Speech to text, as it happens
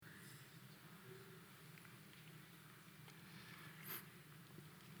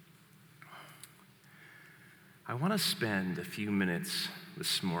I want to spend a few minutes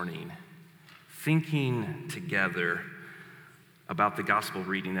this morning thinking together about the gospel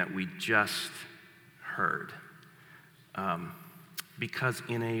reading that we just heard. Because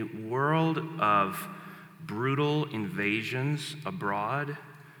in a world of brutal invasions abroad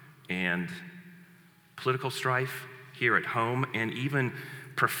and political strife here at home, and even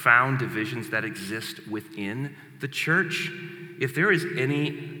profound divisions that exist within the church, if there is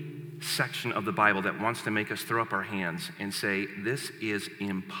any section of the Bible that wants to make us throw up our hands and say, this is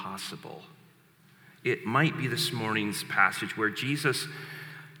impossible, it might be this morning's passage where Jesus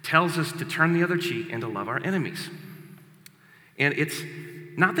tells us to turn the other cheek and to love our enemies. And it's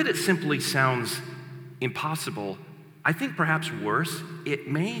not that it simply sounds impossible. I think perhaps worse, it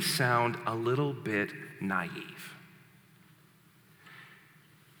may sound a little bit naive.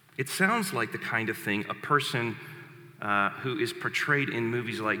 It sounds like the kind of thing a person who is portrayed in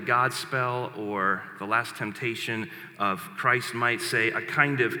movies like Godspell or The Last Temptation of Christ might say, a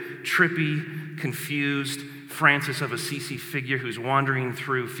kind of trippy, confused Francis of Assisi figure who's wandering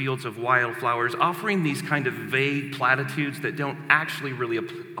through fields of wildflowers, offering these kind of vague platitudes that don't actually really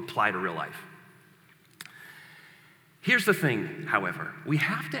apply to real life. Here's the thing, however, we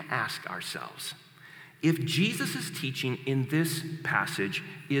have to ask ourselves, if Jesus' teaching in this passage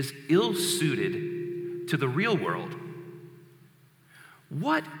is ill-suited to the real world,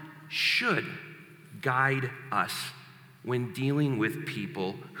 what should guide us when dealing with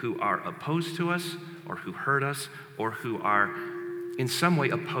people who are opposed to us or who hurt us or who are in some way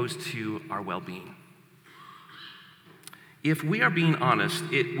opposed to our well-being? If we are being honest,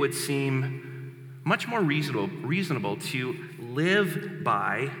 it would seem much more reasonable to live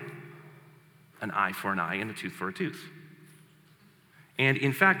by an eye for an eye and a tooth for a tooth. And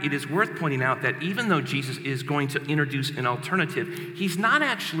in fact, it is worth pointing out that even though Jesus is going to introduce an alternative, he's not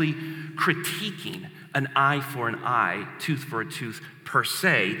actually critiquing an eye for an eye, tooth for a tooth per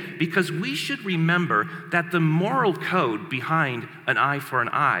se, because we should remember that the moral code behind an eye for an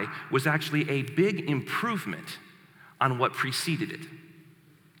eye was actually a big improvement on what preceded it.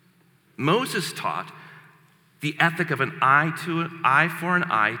 Moses taught the ethic of an eye for an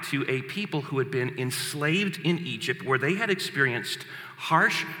eye to a people who had been enslaved in Egypt, where they had experienced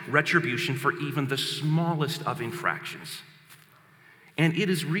harsh retribution for even the smallest of infractions. And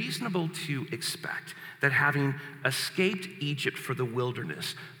it is reasonable to expect that having escaped Egypt for the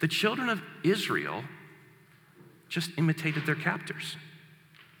wilderness, the children of Israel just imitated their captors.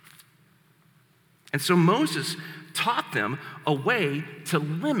 And so Moses taught them a way to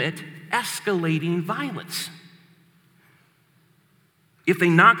limit escalating violence. If they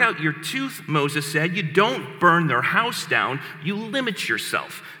knock out your tooth, Moses said, you don't burn their house down, you limit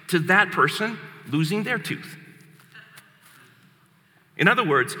yourself to that person losing their tooth. In other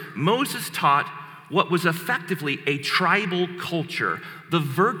words, Moses taught what was effectively a tribal culture, the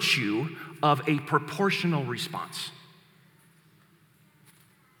virtue of a proportional response.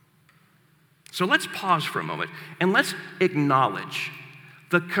 So let's pause for a moment and let's acknowledge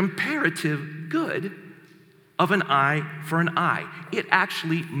the comparative good of an eye for an eye. It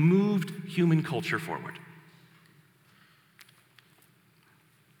actually moved human culture forward.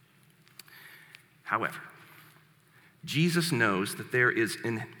 However, Jesus knows that there is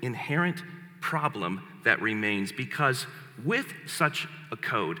an inherent problem that remains, because with such a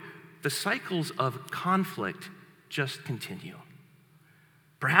code, the cycles of conflict just continue.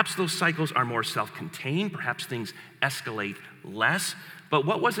 Perhaps those cycles are more self-contained, perhaps things escalate less, but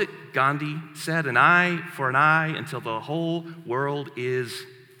what was it Gandhi said? An eye for an eye until the whole world is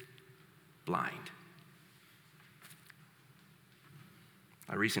blind.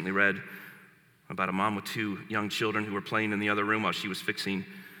 I recently read about a mom with two young children who were playing in the other room while she was fixing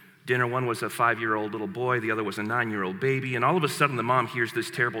dinner. One was a 5-year-old little boy, the other was a 9-year-old baby, and all of a sudden the mom hears this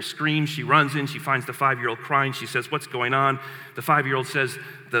terrible scream. She runs in, she finds the 5-year-old crying. She says, "What's going on?" The 5-year-old says,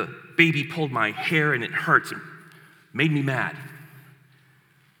 "The baby pulled my hair and it hurts. It made me mad."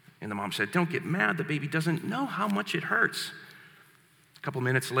 And the mom said, "Don't get mad. The baby doesn't know how much it hurts." A couple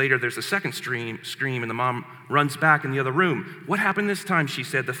minutes later, there's a second scream, and the mom runs back in the other room. "What happened this time?" she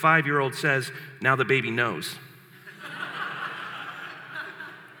said. The 5-year-old says, "Now the baby knows."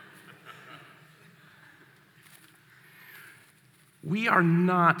 We are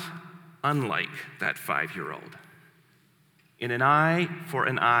not unlike that 5-year-old. In an eye for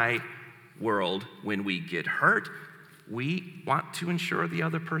an eye world, when we get hurt, we want to ensure the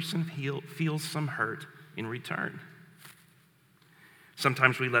other person feels some hurt in return.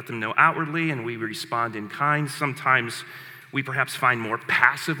 Sometimes we let them know outwardly and we respond in kind. Sometimes we perhaps find more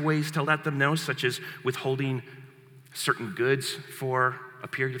passive ways to let them know, such as withholding certain goods for a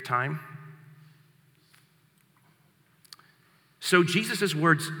period of time. So Jesus'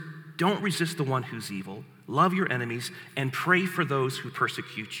 words, don't resist the one who's evil, love your enemies, and pray for those who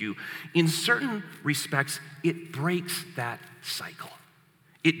persecute you. In certain respects, it breaks that cycle.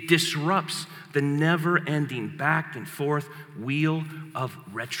 It disrupts the never-ending back and forth wheel of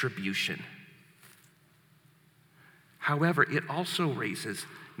retribution. However, it also raises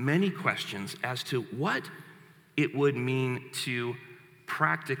many questions as to what it would mean to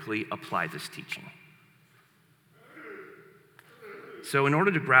practically apply this teaching. So in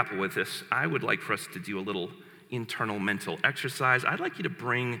order to grapple with this, I would like for us to do a little internal mental exercise. I'd like you to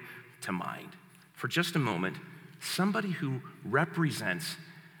bring to mind, for just a moment, somebody who represents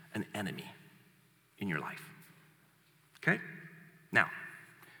an enemy in your life. Okay? Now,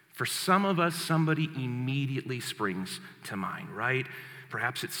 for some of us, somebody immediately springs to mind, right?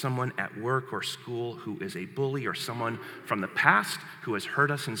 Perhaps it's someone at work or school who is a bully, or someone from the past who has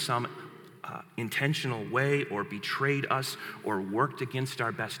hurt us in some intentional way, or betrayed us, or worked against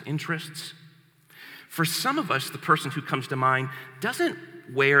our best interests. For some of us, the person who comes to mind doesn't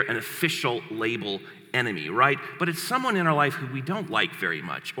wear an official label enemy, right? But it's someone in our life who we don't like very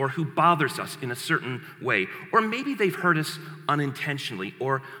much, or who bothers us in a certain way, or maybe they've hurt us unintentionally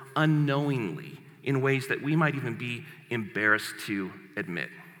or unknowingly in ways that we might even be embarrassed to admit.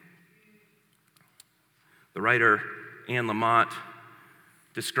 The writer Anne Lamott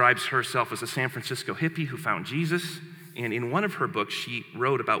describes herself as a San Francisco hippie who found Jesus, and in one of her books, she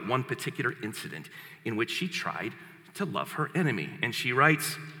wrote about one particular incident in which she tried to love her enemy. And she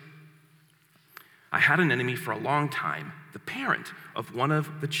writes, I had an enemy for a long time, the parent of one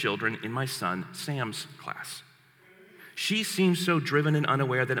of the children in my son Sam's class. She seemed so driven and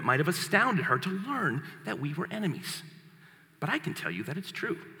unaware that it might have astounded her to learn that we were enemies. But I can tell you that it's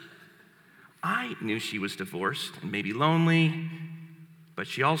true. I knew she was divorced and maybe lonely, but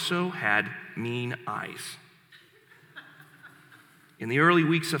she also had mean eyes. In the early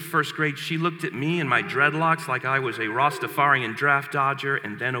weeks of first grade, she looked at me and my dreadlocks like I was a Rastafarian draft dodger,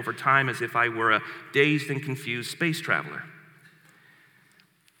 and then over time as if I were a dazed and confused space traveler.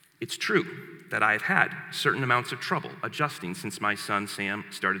 It's true that I've had certain amounts of trouble adjusting since my son Sam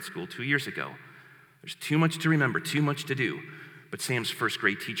started school 2 years ago. There's too much to remember, too much to do. But Sam's first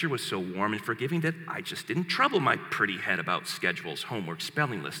grade teacher was so warm and forgiving that I just didn't trouble my pretty head about schedules, homework,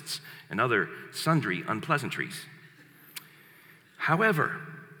 spelling lists, and other sundry unpleasantries. However,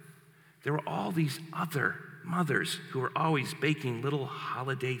 there were all these other mothers who were always baking little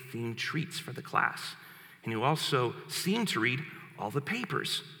holiday-themed treats for the class, and who also seemed to read all the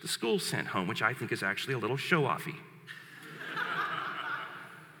papers the school sent home, which I think is actually a little show-offy.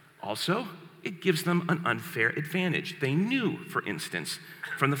 Also, it gives them an unfair advantage. They knew, for instance,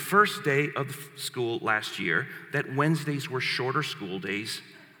 from the first day of school last year that Wednesdays were shorter school days,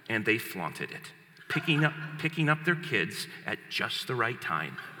 and they flaunted it, picking up their kids at just the right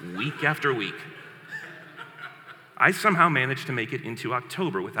time, week after week. I somehow managed to make it into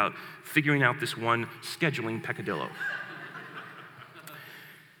October without figuring out this one scheduling peccadillo.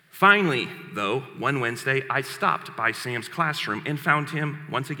 Finally, though, one Wednesday, I stopped by Sam's classroom and found him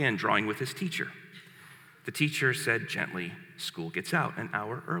once again drawing with his teacher. The teacher said gently, "School gets out an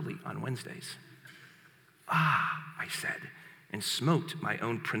hour early on Wednesdays." "Ah," I said, and smote my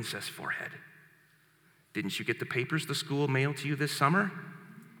own princess forehead. "Didn't you get the papers the school mailed to you this summer?"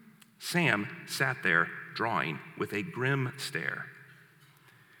 Sam sat there drawing with a grim stare.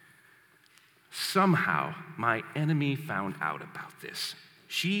 Somehow, my enemy found out about this.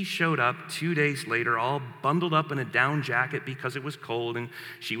 She showed up 2 days later, all bundled up in a down jacket because it was cold and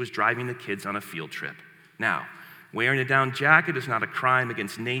she was driving the kids on a field trip. Now, wearing a down jacket is not a crime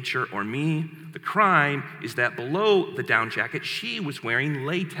against nature or me. The crime is that below the down jacket, she was wearing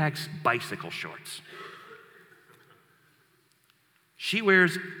latex bicycle shorts. She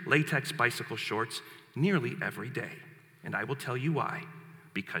wears latex bicycle shorts nearly every day, and I will tell you why.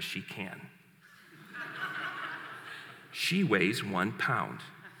 Because she can. She weighs 1 pound.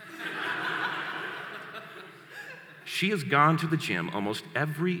 She has gone to the gym almost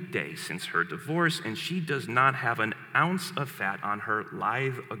every day since her divorce, and she does not have an ounce of fat on her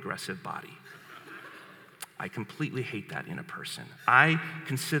lithe, aggressive body. I completely hate that in a person. I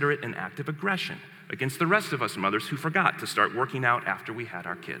consider it an act of aggression against the rest of us mothers who forgot to start working out after we had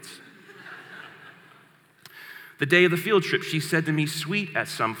our kids. The day of the field trip, she said to me, sweet as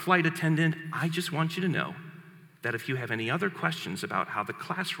some flight attendant, "I just want you to know that if you have any other questions about how the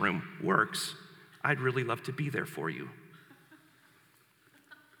classroom works, I'd really love to be there for you."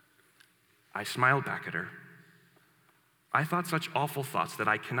 I smiled back at her. I thought such awful thoughts that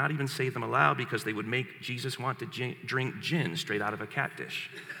I cannot even say them aloud because they would make Jesus want to drink gin straight out of a cat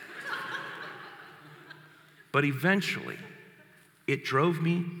dish. But eventually, it drove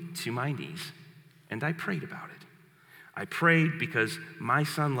me to my knees, and I prayed about it. I prayed because my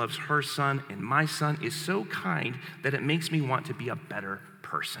son loves her son, and my son is so kind that it makes me want to be a better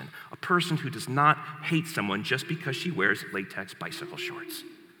person, a person who does not hate someone just because she wears latex bicycle shorts.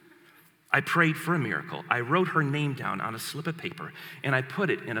 I prayed for a miracle. I wrote her name down on a slip of paper, and I put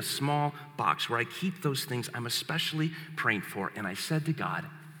it in a small box where I keep those things I'm especially praying for, and I said to God,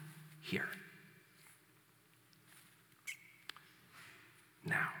 here.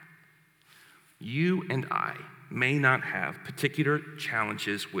 Now, you and I may not have particular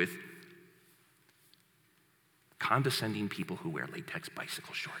challenges with condescending people who wear latex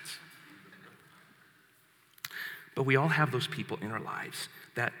bicycle shorts. But we all have those people in our lives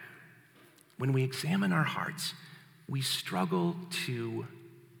that when we examine our hearts, we struggle to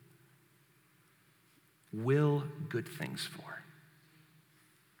will good things for.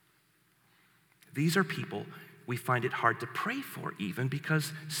 These are people we find it hard to pray for even,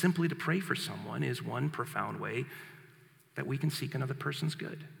 because simply to pray for someone is one profound way that we can seek another person's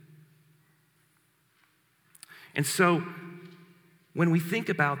good. And so when we think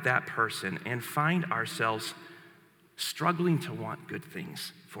about that person and find ourselves struggling to want good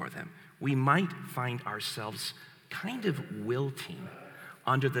things for them, we might find ourselves kind of wilting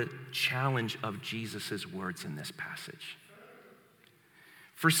under the challenge of Jesus' words in this passage.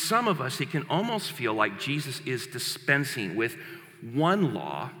 For some of us, it can almost feel like Jesus is dispensing with one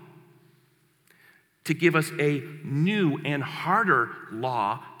law to give us a new and harder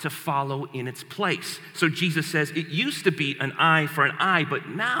law to follow in its place. So Jesus says, it used to be an eye for an eye, but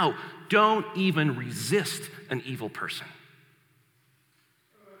now don't even resist an evil person.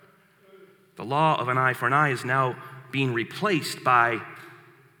 The law of an eye for an eye is now being replaced by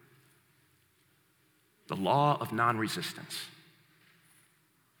the law of non-resistance.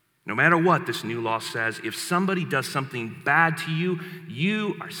 No matter what this new law says, if somebody does something bad to you,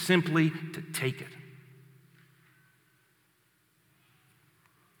 you are simply to take it.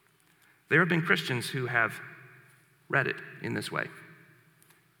 There have been Christians who have read it in this way,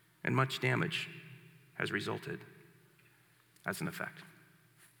 and much damage has resulted as an effect.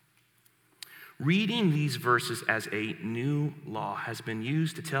 Reading these verses as a new law has been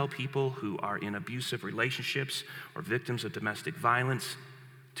used to tell people who are in abusive relationships or victims of domestic violence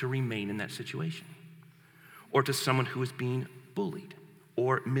to remain in that situation, or to someone who is being bullied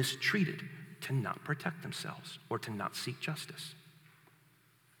or mistreated to not protect themselves or to not seek justice.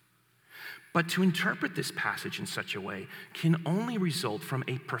 But to interpret this passage in such a way can only result from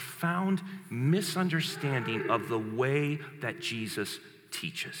a profound misunderstanding of the way that Jesus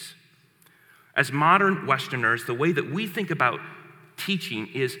teaches. As modern Westerners, the way that we think about teaching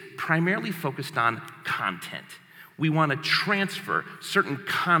is primarily focused on content. We want to transfer certain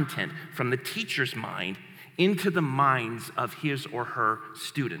content from the teacher's mind into the minds of his or her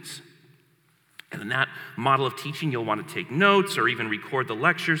students. And in that model of teaching, you'll want to take notes or even record the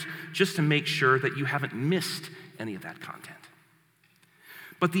lectures just to make sure that you haven't missed any of that content.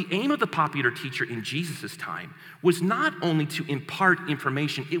 But the aim of the popular teacher in Jesus' time was not only to impart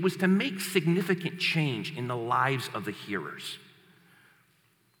information, it was to make significant change in the lives of the hearers.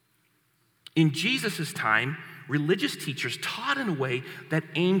 In Jesus' time, religious teachers taught in a way that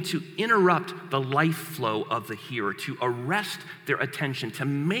aimed to interrupt the life flow of the hearer, to arrest their attention, to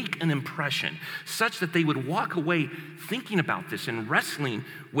make an impression, such that they would walk away thinking about this and wrestling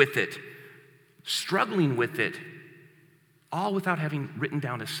with it, struggling with it, all without having written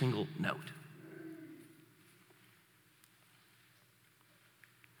down a single note.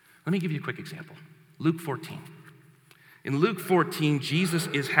 Let me give you a quick example. Luke 14. In Luke 14, Jesus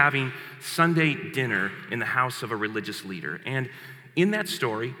is having Sunday dinner in the house of a religious leader. And in that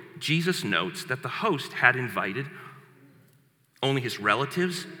story, Jesus notes that the host had invited only his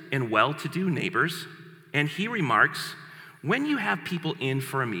relatives and well-to-do neighbors. And he remarks, when you have people in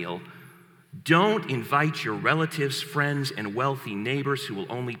for a meal, don't invite your relatives, friends, and wealthy neighbors who will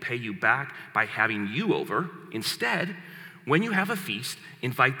only pay you back by having you over. Instead, when you have a feast,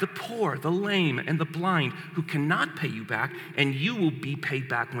 invite the poor, the lame, and the blind who cannot pay you back, and you will be paid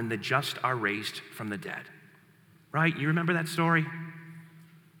back when the just are raised from the dead. Right? You remember that story?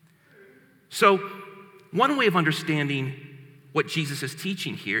 So, one way of understanding what Jesus is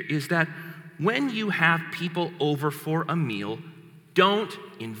teaching here is that when you have people over for a meal, don't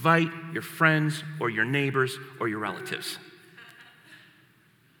invite your friends or your neighbors or your relatives.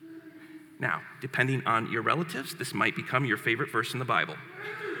 Now, depending on your relatives, this might become your favorite verse in the Bible.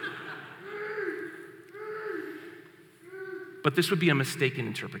 But this would be a mistaken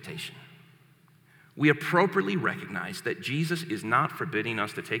interpretation. We appropriately recognize that Jesus is not forbidding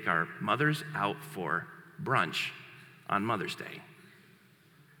us to take our mothers out for brunch on Mother's Day.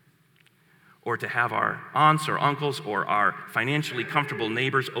 or to have our aunts or uncles or our financially comfortable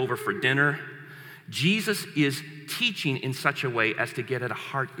neighbors over for dinner. Jesus is teaching in such a way as to get at a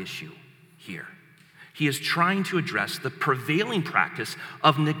heart issue here. He is trying to address the prevailing practice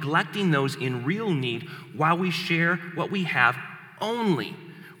of neglecting those in real need while we share what we have only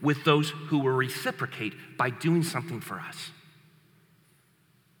with those who will reciprocate by doing something for us.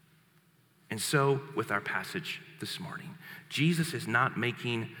 And so, with our passage this morning, Jesus is not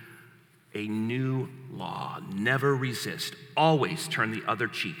making a new law. Never resist. Always turn the other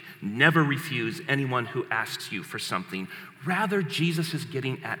cheek. Never refuse anyone who asks you for something. Rather, Jesus is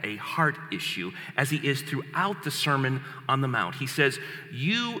getting at a heart issue, as he is throughout the Sermon on the Mount. He says,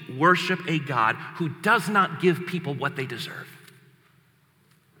 you worship a God who does not give people what they deserve,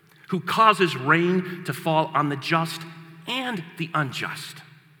 who causes rain to fall on the just and the unjust.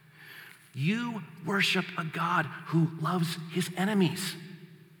 You worship a God who loves his enemies.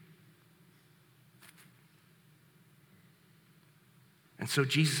 And so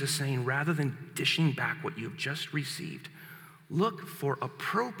Jesus is saying, rather than dishing back what you have just received, look for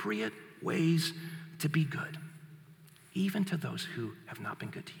appropriate ways to be good, even to those who have not been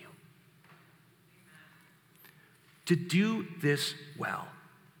good to you. To do this well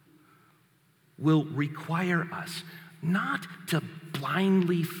will require us not to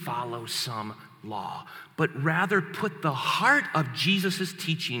blindly follow some law, but rather put the heart of Jesus'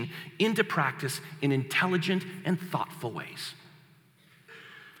 teaching into practice in intelligent and thoughtful ways.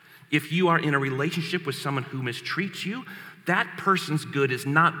 If you are in a relationship with someone who mistreats you, that person's good is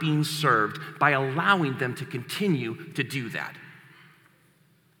not being served by allowing them to continue to do that.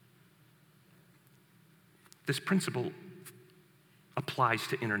 This principle applies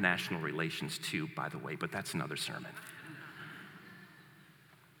to international relations too, by the way, but that's another sermon.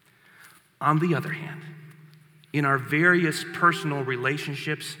 On the other hand, in our various personal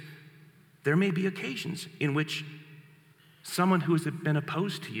relationships, there may be occasions in which someone who has been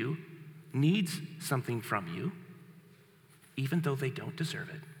opposed to you needs something from you, even though they don't deserve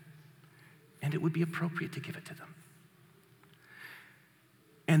it, and it would be appropriate to give it to them.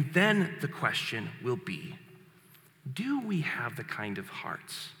 And then the question will be, do we have the kind of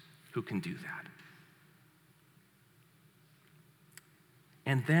hearts who can do that?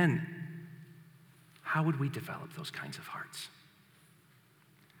 And then, how would we develop those kinds of hearts?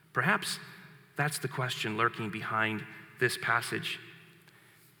 Perhaps that's the question lurking behind this passage.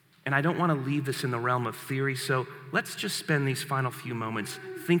 And I don't want to leave this in the realm of theory, so let's just spend these final few moments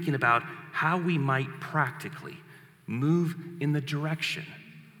thinking about how we might practically move in the direction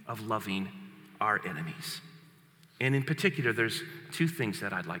of loving our enemies. And in particular, there's two things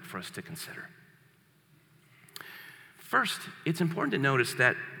that I'd like for us to consider. First, it's important to notice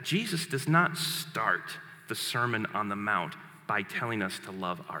that Jesus does not start the Sermon on the Mount by telling us to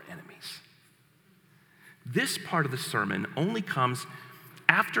love our enemies. This part of the sermon only comes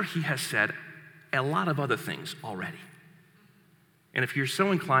after he has said a lot of other things already. And if you're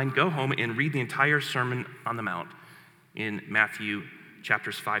so inclined, go home and read the entire Sermon on the Mount in Matthew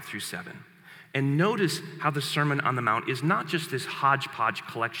chapters 5 through 7. And notice how the Sermon on the Mount is not just this hodgepodge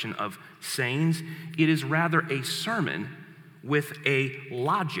collection of sayings, it is rather a sermon with a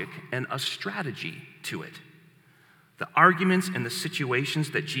logic and a strategy to it. The arguments and the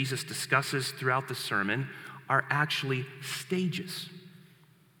situations that Jesus discusses throughout the sermon are actually stages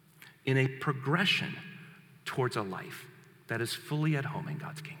in a progression towards a life that is fully at home in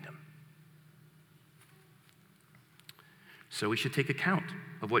God's kingdom. So we should take account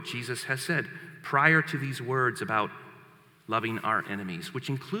of what Jesus has said prior to these words about loving our enemies, which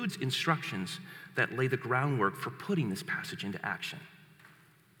includes instructions that lay the groundwork for putting this passage into action.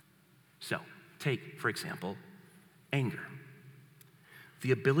 So, take, for example, anger.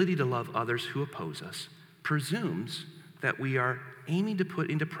 The ability to love others who oppose us presumes that we are aiming to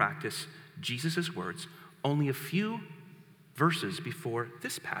put into practice Jesus' words only a few verses before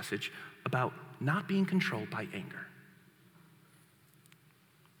this passage about not being controlled by anger.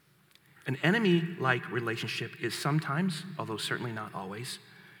 An enemy-like relationship is sometimes, although certainly not always,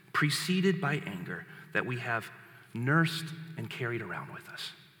 preceded by anger that we have nursed and carried around with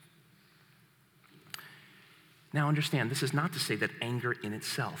us. Now understand, this is not to say that anger in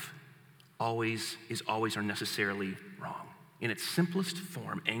itself is always or necessarily wrong. In its simplest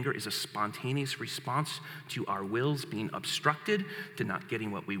form, anger is a spontaneous response to our wills being obstructed, to not getting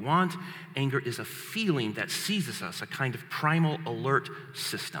what we want. Anger is a feeling that seizes us, a kind of primal alert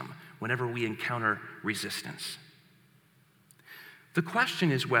system whenever we encounter resistance. The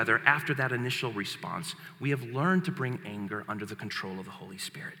question is whether, after that initial response, we have learned to bring anger under the control of the Holy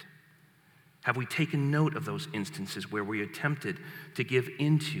Spirit. Have we taken note of those instances where we attempted to give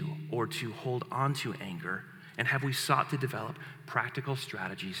into or to hold on to anger? And have we sought to develop practical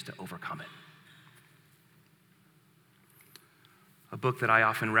strategies to overcome it? A book that I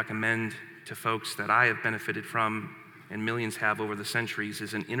often recommend to folks that I have benefited from, and millions have over the centuries,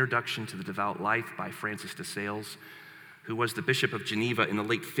 is An Introduction to the Devout Life by Francis de Sales, who was the Bishop of Geneva in the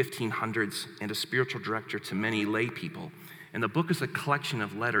late 1500s and a spiritual director to many lay people. And the book is a collection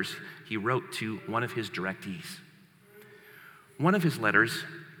of letters he wrote to one of his directees. One of his letters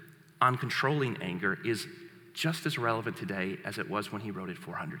on controlling anger is just as relevant today as it was when he wrote it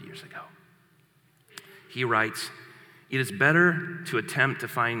 400 years ago. He writes, "It is better to attempt to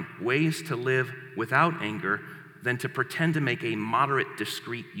find ways to live without anger than to pretend to make a moderate,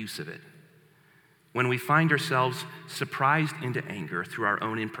 discreet use of it. When we find ourselves surprised into anger through our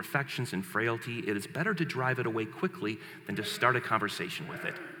own imperfections and frailty, it is better to drive it away quickly than to start a conversation with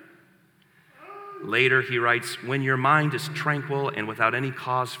it." Later, he writes, "When your mind is tranquil and without any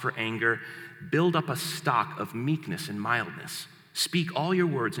cause for anger, build up a stock of meekness and mildness. Speak all your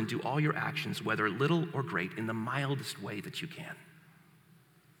words and do all your actions, whether little or great, in the mildest way that you can."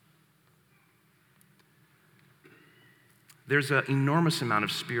 There's an enormous amount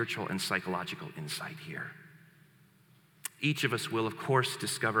of spiritual and psychological insight here. Each of us will, of course,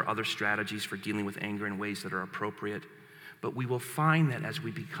 discover other strategies for dealing with anger in ways that are appropriate, but we will find that as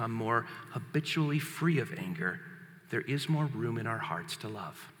we become more habitually free of anger, there is more room in our hearts to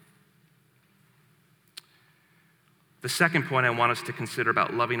love. The second point I want us to consider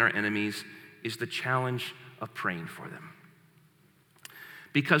about loving our enemies is the challenge of praying for them.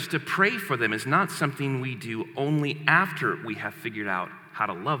 Because to pray for them is not something we do only after we have figured out how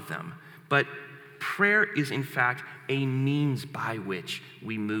to love them, but prayer is in fact a means by which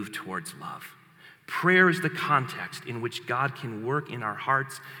we move towards love. Prayer is the context in which God can work in our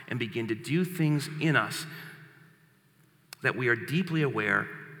hearts and begin to do things in us that we are deeply aware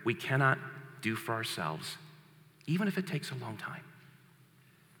we cannot do for ourselves, even if it takes a long time.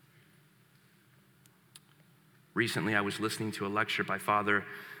 Recently, I was listening to a lecture by Father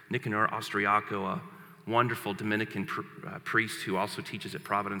Nicanor Austriaco, a wonderful Dominican priest who also teaches at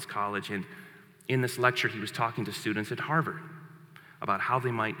Providence College. And in this lecture, he was talking to students at Harvard about how they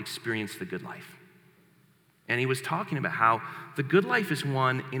might experience the good life. And he was talking about how the good life is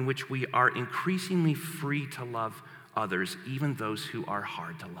one in which we are increasingly free to love others, even those who are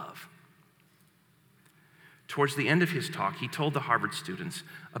hard to love. Towards the end of his talk, he told the Harvard students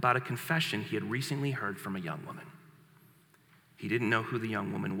about a confession he had recently heard from a young woman. He didn't know who the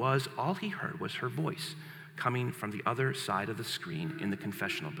young woman was. All he heard was her voice coming from the other side of the screen in the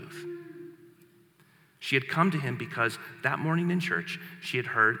confessional booth. She had come to him because that morning in church, she had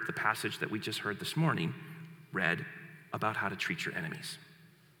heard the passage that we just heard this morning read about how to treat your enemies.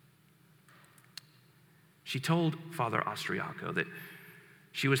 She told Father Austriaco that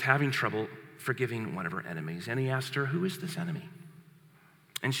she was having trouble forgiving one of her enemies, and he asked her, "Who is this enemy?"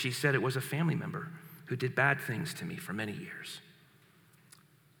 And she said, "It was a family member who did bad things to me for many years."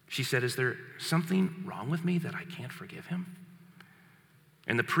 She said, "Is there something wrong with me that I can't forgive him?"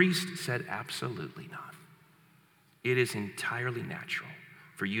 And the priest said, "Absolutely not. It is entirely natural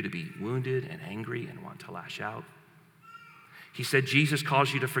for you to be wounded and angry and want to lash out." He said, "Jesus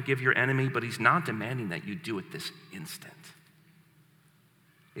calls you to forgive your enemy, but he's not demanding that you do it this instant.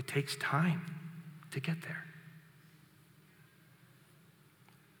 It takes time to get there."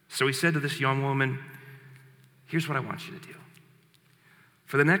 So he said to this young woman, "Here's what I want you to do.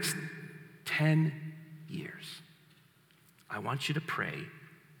 For the next 10 years, I want you to pray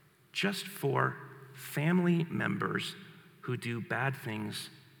just for family members who do bad things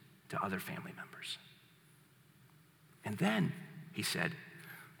to other family members. And then," he said,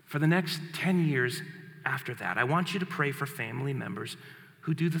 "for the next 10 years after that, I want you to pray for family members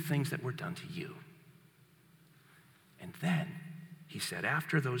who do the things that were done to you. And then," he said,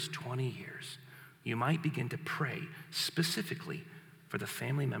 "after those 20 years, you might begin to pray specifically for the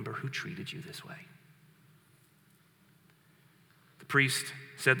family member who treated you this way." The priest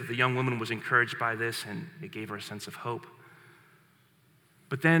said that the young woman was encouraged by this, and it gave her a sense of hope.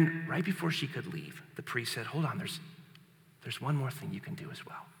 But then, right before she could leave, the priest said, "Hold on, there's one more thing you can do as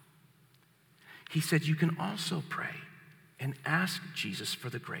well." He said, "You can also pray and ask Jesus for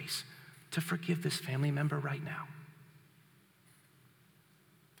the grace to forgive this family member right now.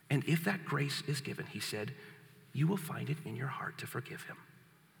 And if that grace is given," he said, "you will find it in your heart to forgive him."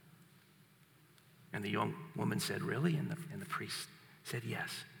 And the young woman said, "Really?" And the priest said,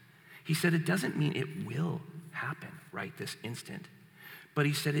 "Yes." He said, "It doesn't mean it will happen right this instant, but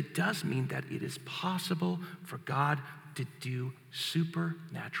he said it does mean that it is possible for God to do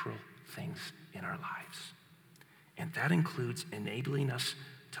supernatural things in our lives. And that includes enabling us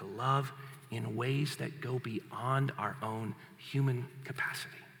to love in ways that go beyond our own human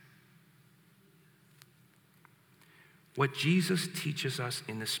capacity. What Jesus teaches us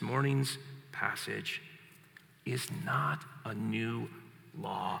in this morning's passage is not a new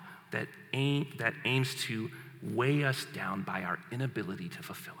law that aims to weigh us down by our inability to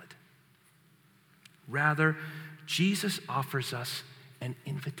fulfill it. Rather, Jesus offers us an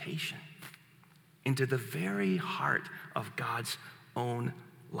invitation into the very heart of God's own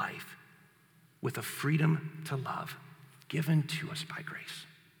life with a freedom to love given to us by grace.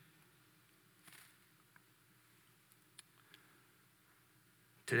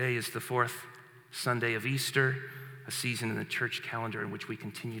 Today is the fourth Sunday of Easter, a season in the church calendar in which we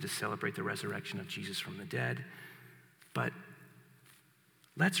continue to celebrate the resurrection of Jesus from the dead. But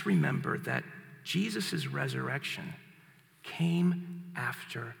let's remember that Jesus' resurrection came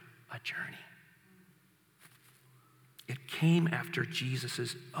after a journey. It came after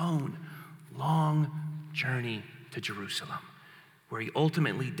Jesus' own long journey to Jerusalem, where he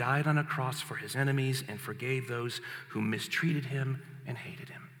ultimately died on a cross for his enemies and forgave those who mistreated him and hated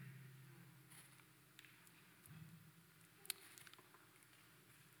him.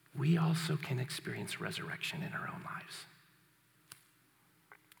 We also can experience resurrection in our own lives.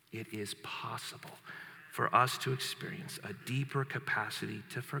 It is possible for us to experience a deeper capacity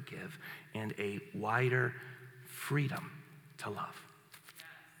to forgive and a wider freedom to love.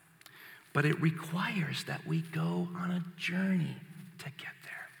 But it requires that we go on a journey to get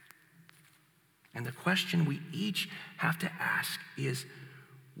there. And the question we each have to ask is,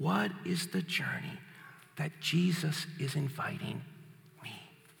 what is the journey that Jesus is inviting me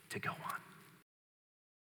to go on?